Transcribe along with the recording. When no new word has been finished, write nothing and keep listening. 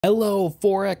Hello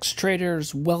Forex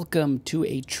traders, welcome to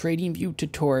a TradingView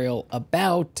tutorial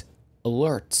about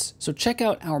alerts. So check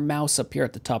out our mouse up here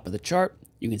at the top of the chart.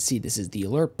 You can see this is the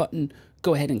alert button.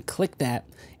 Go ahead and click that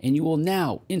and you will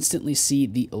now instantly see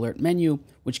the alert menu,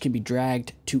 which can be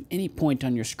dragged to any point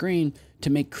on your screen to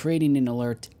make creating an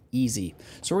alert easy.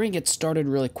 So we're gonna get started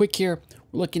really quick here.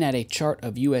 We're looking at a chart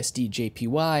of USD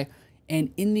JPY,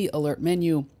 and in the alert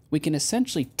menu, we can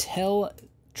essentially tell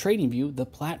TradingView, the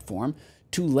platform,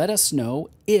 to let us know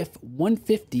if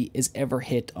 150 is ever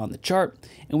hit on the chart,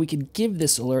 and we can give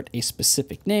this alert a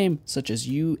specific name such as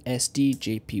USD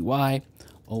JPY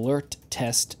alert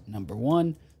test number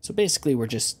 1. So basically we're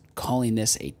just calling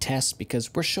this a test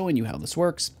because we're showing you how this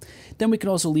works. Then we can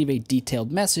also leave a detailed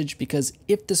message because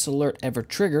if this alert ever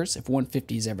triggers, if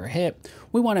 150 is ever hit,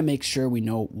 we want to make sure we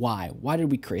know why. Why did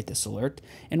we create this alert?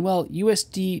 And well,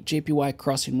 USD JPY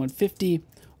crossing 150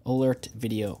 alert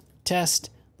video test.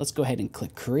 Let's go ahead and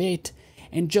click create.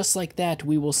 And just like that,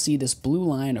 we will see this blue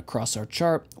line across our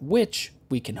chart, which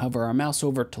we can hover our mouse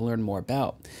over to learn more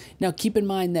about. Now, keep in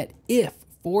mind that if,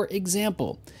 for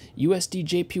example, USD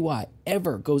JPY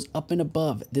ever goes up and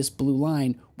above this blue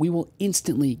line, we will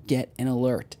instantly get an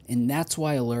alert. And that's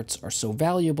why alerts are so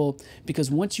valuable, because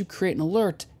once you create an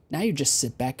alert, now you just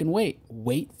sit back and wait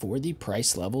for the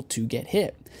price level to get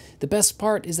hit. The best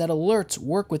part is that alerts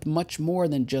work with much more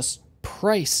than just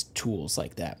price tools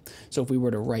like that. So if we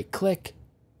were to right click,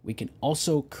 we can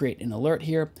also create an alert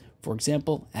here. For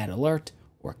example, add alert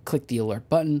or click the alert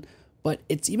button. But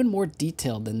it's even more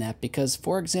detailed than that because,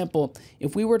 for example,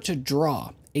 if we were to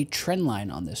draw a trend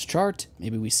line on this chart,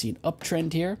 maybe we see an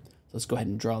uptrend here. Let's go ahead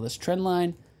and draw this trend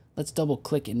line. Let's double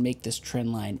click and make this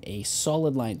trend line a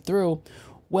solid line through.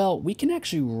 Well, we can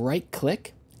actually right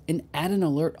click and add an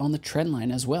alert on the trend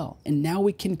line as well. And now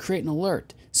we can create an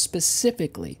alert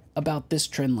specifically about this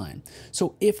trend line.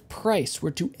 So if price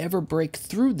were to ever break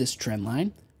through this trend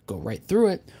line, go right through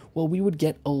it, well, we would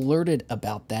get alerted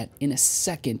about that in a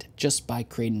second just by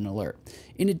creating an alert.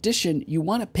 In addition, you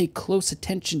want to pay close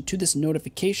attention to this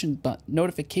notifications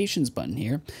button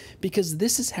here, because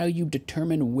this is how you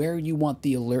determine where you want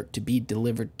the alert to be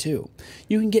delivered to.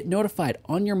 You can get notified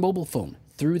on your mobile phone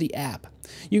through the app.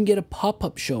 You can get a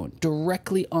pop-up shown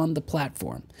directly on the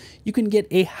platform. You can get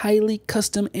a highly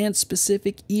custom and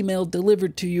specific email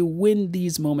delivered to you when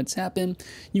these moments happen.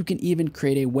 You can even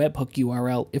create a webhook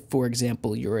URL if, for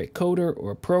example, you're a coder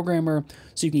or a programmer,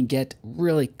 so you can get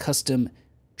really custom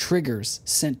triggers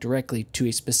sent directly to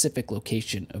a specific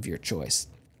location of your choice.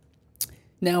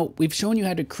 Now, we've shown you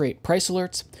how to create price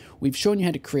alerts. We've shown you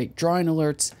how to create drawing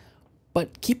alerts.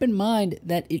 But keep in mind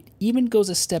that it even goes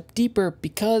a step deeper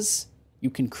because you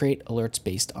can create alerts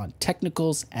based on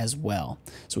technicals as well.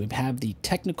 So we have the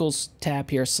technicals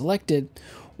tab here selected.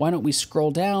 Why don't we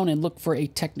scroll down and look for a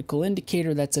technical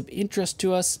indicator that's of interest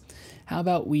to us? How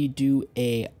about we do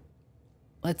a,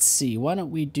 let's see, why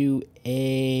don't we do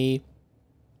a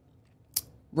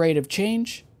rate of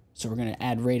change? So we're going to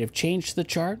add rate of change to the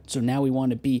chart. So now we want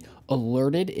to be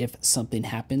alerted if something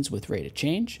happens with rate of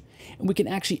change. And we can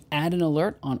actually add an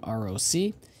alert on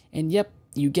ROC. And yep,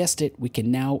 you guessed it, we can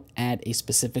now add a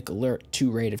specific alert to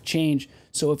rate of change.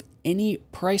 So if any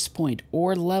price point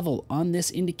or level on this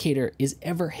indicator is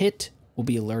ever hit, we'll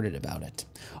be alerted about it.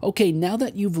 Okay, now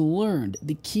that you've learned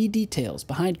the key details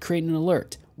behind creating an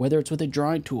alert, whether it's with a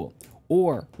drawing tool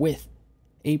or with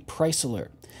a price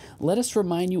alert, let us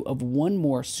remind you of one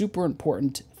more super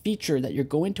important feature that you're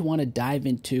going to want to dive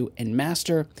into and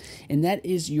master, and that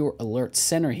is your alert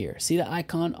center here. See the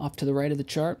icon off to the right of the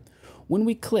chart? When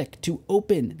we click to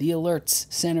open the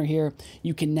alerts center here,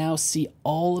 you can now see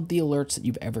all of the alerts that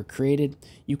you've ever created.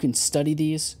 You can study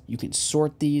these, you can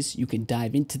sort these, you can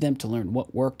dive into them to learn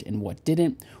what worked and what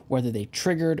didn't, whether they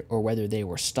triggered or whether they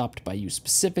were stopped by you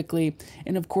specifically.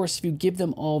 And of course, if you give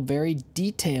them all very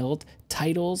detailed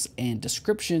titles and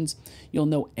descriptions, you'll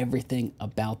know everything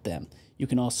about them. You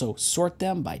can also sort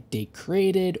them by date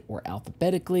created or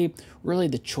alphabetically. Really,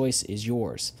 the choice is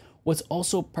yours. What's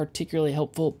also particularly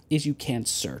helpful is you can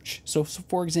search. So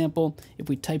for example, if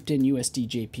we typed in USD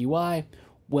JPY,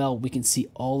 well, we can see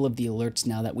all of the alerts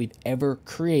now that we've ever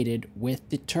created with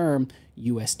the term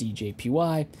USD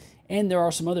JPY. And there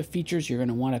are some other features you're going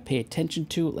to want to pay attention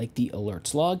to, like the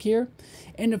alerts log here.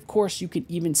 And of course, you can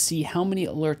even see how many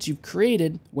alerts you've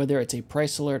created, whether it's a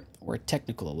price alert or a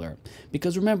technical alert.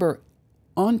 Because remember,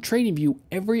 on TradingView,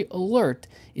 every alert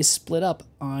is split up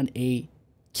on a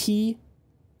key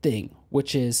thing,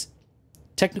 which is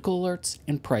technical alerts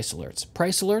and price alerts.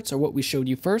 Price alerts are what we showed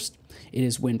you first. It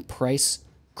is when price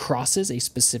crosses a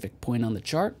specific point on the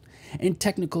chart. And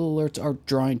technical alerts are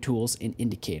drawing tools and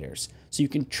indicators. So you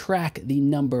can track the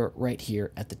number right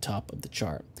here at the top of the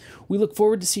chart. We look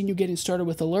forward to seeing you getting started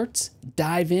with alerts.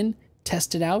 Dive in,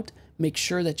 test it out, make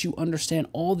sure that you understand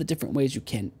all the different ways you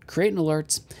can create an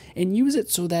alerts and use it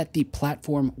so that the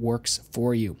platform works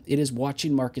for you. It is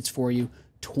watching markets for you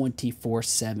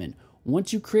 24/7.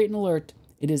 Once you create an alert,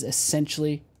 it is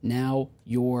essentially now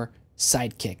your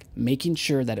sidekick, making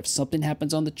sure that if something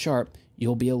happens on the chart,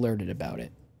 you'll be alerted about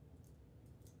it.